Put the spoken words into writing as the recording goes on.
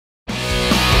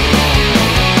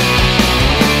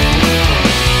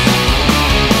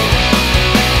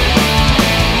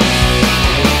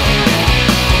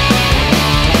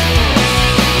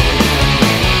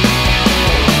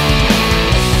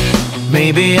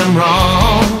Maybe I'm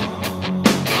wrong,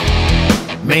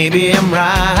 maybe I'm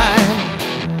right,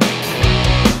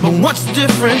 but what's the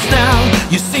difference now?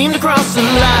 You seem to cross the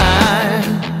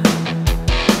line.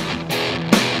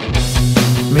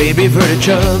 Maybe we've hurt each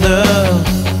other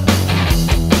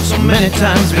so many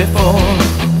times before,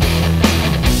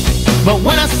 but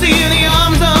when I see you in the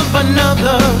arms of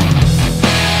another,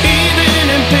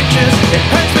 even in pictures, it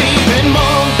hurts me even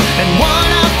more. And what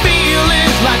I feel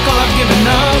is like all I've given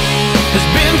up has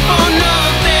been for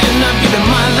nothing. I've given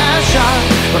my last shot,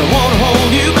 but I won't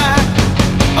hold you back.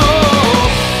 Oh,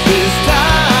 this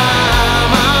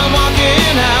time I'm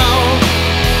walking out.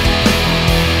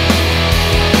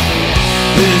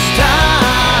 This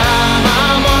time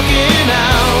I'm walking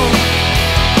out.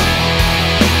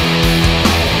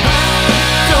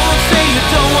 Don't say you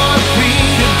don't want me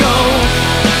to go,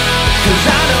 'cause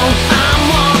I know I'm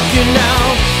walking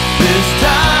out. This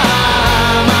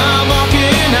time I'm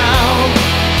walking out.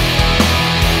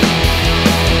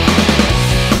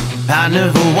 I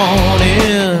never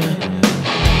wanted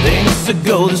things to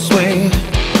go this way,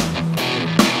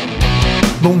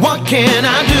 but what can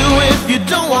I do if you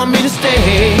don't want me to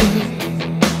stay?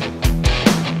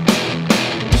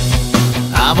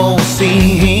 I've all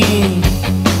seen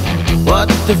what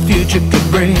the future could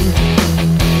bring,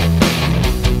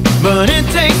 but it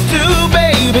takes two,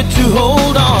 baby, to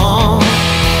hold on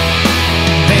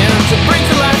and to bring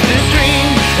to life this dream.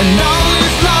 And all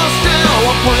is lost now,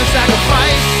 what point of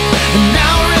sacrifice? And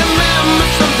now remember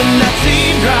something that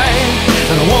seemed right,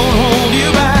 and I won't hold you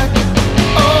back.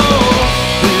 Oh,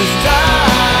 this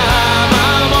time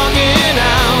I'm walking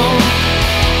out.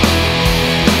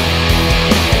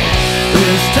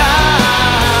 This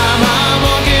time I'm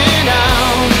walking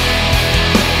out.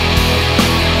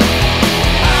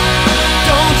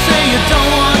 Don't say you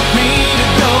don't want me to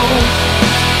go,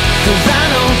 'cause I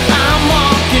know I'm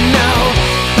walking out.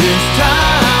 This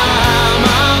time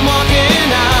I'm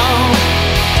walking out.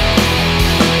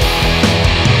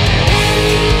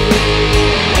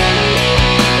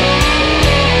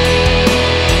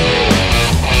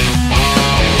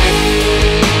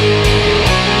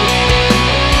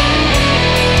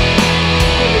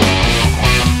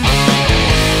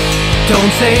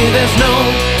 Don't say there's no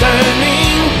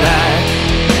turning back.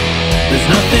 There's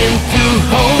nothing to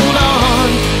hold on,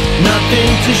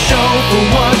 nothing to show for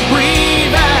what